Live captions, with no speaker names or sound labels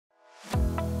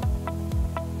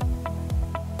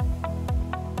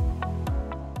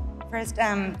First,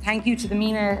 thank you to the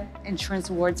MENA Insurance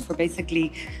Awards for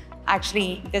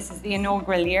actually, this is the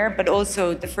inaugural year, but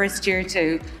also the first year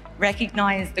to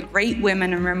recognise the great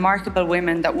women and remarkable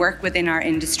women that work within our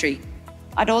industry.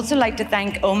 I'd also like to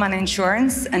thank Oman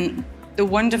Insurance and the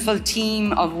wonderful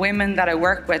team of women that I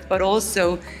work with, but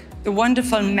also the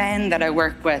wonderful men that I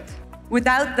work with.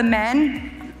 Without the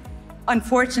men,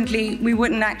 unfortunately, we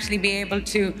wouldn't actually be able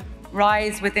to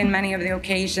rise within many of the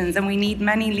occasions, and we need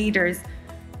many leaders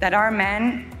that are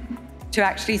men to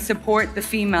actually support the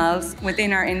females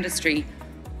within our industry.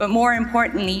 But more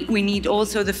importantly, we need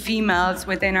also the females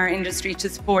within our industry to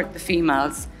support the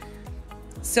females.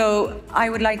 So I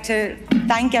would like to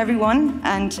thank everyone,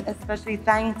 and especially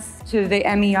thanks to the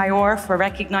MEIR for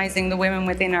recognising the women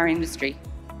within our industry.